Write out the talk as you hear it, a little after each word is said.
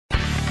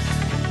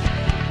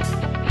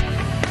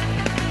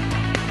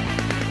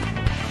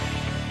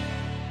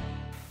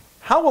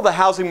How will the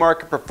housing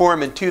market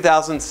perform in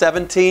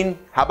 2017?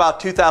 How about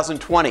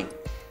 2020?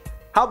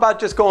 How about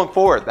just going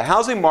forward? The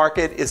housing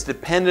market is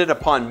dependent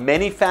upon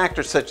many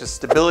factors such as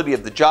stability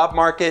of the job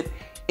market,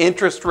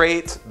 interest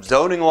rates,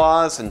 zoning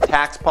laws, and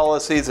tax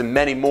policies, and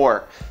many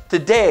more.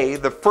 Today,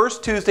 the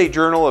First Tuesday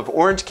Journal of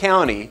Orange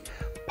County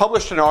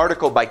published an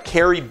article by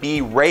Carrie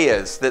B.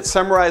 Reyes that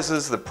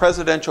summarizes the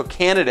presidential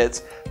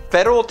candidates'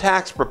 federal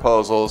tax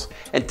proposals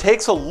and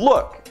takes a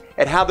look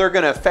at how they're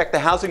going to affect the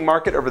housing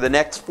market over the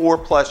next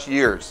 4+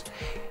 years.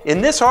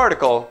 In this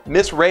article,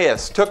 Ms.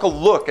 Reyes took a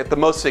look at the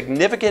most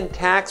significant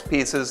tax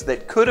pieces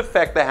that could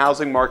affect the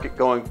housing market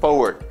going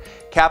forward.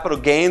 Capital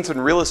gains in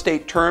real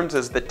estate terms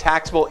as the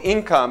taxable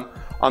income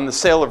on the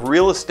sale of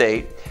real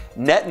estate,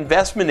 net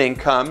investment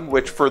income,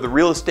 which for the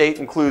real estate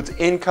includes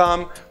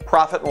income,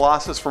 profit and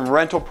losses from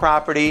rental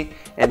property,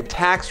 and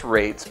tax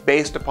rates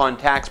based upon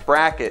tax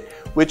bracket,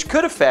 which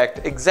could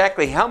affect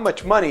exactly how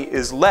much money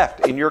is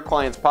left in your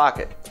client's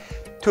pocket.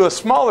 To a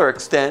smaller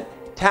extent,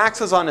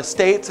 taxes on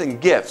estates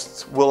and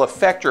gifts will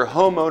affect your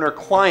homeowner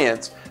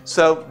clients,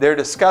 so they're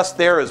discussed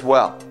there as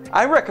well.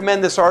 I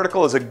recommend this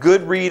article as a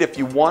good read if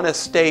you want to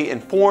stay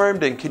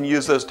informed and can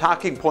use those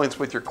talking points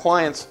with your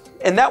clients.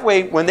 And that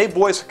way, when they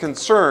voice a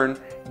concern,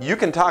 you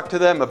can talk to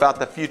them about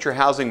the future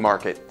housing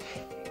market.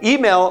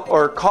 Email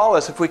or call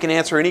us if we can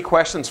answer any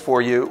questions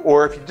for you,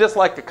 or if you'd just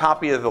like a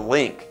copy of the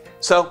link.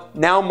 So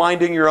now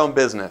minding your own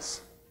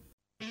business.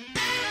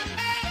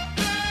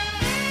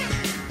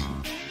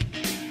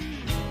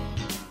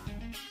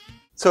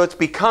 So it's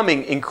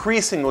becoming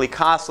increasingly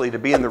costly to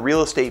be in the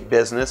real estate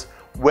business,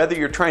 whether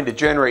you're trying to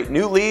generate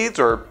new leads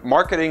or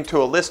marketing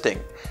to a listing.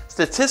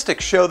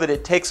 Statistics show that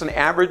it takes an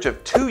average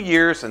of 2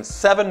 years and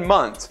 7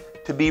 months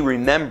to be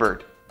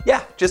remembered.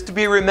 Yeah, just to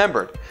be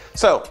remembered.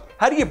 So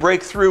how do you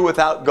break through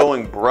without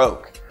going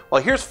broke?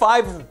 Well, here's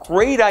 5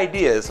 great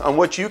ideas on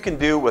what you can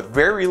do with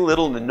very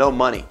little to no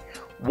money.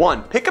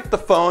 1, pick up the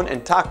phone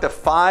and talk to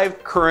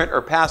 5 current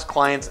or past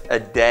clients a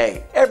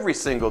day, every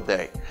single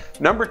day.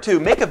 Number 2,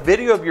 make a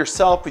video of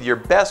yourself with your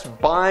best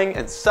buying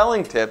and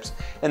selling tips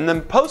and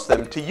then post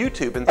them to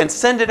YouTube and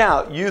send it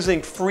out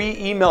using free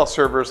email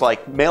servers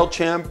like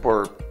MailChimp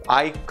or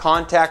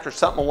iContact or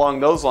something along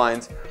those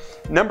lines.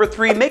 Number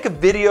 3, make a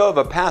video of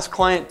a past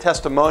client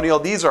testimonial.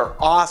 These are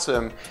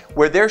awesome,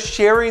 where they're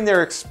sharing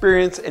their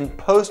experience and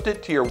post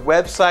it to your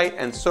website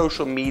and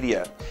social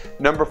media.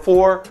 Number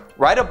 4,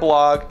 write a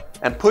blog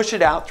and push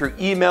it out through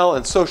email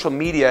and social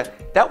media.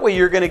 That way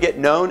you're going to get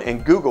known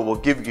and Google will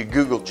give you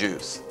Google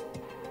juice.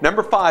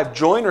 Number 5,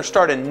 join or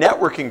start a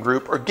networking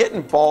group or get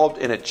involved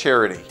in a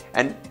charity.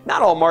 And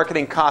not all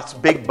marketing costs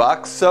big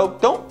bucks, so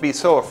don't be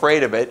so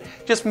afraid of it.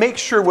 Just make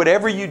sure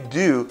whatever you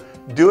do,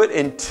 do it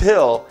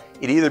until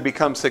it either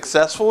becomes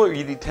successful or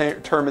you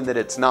determine that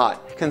it's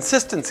not.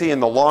 Consistency in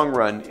the long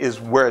run is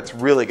where it's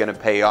really going to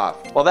pay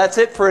off. Well, that's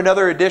it for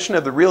another edition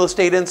of the Real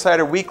Estate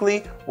Insider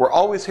Weekly. We're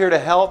always here to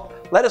help.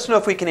 Let us know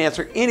if we can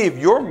answer any of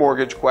your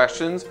mortgage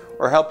questions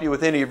or help you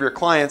with any of your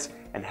clients,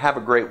 and have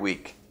a great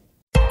week.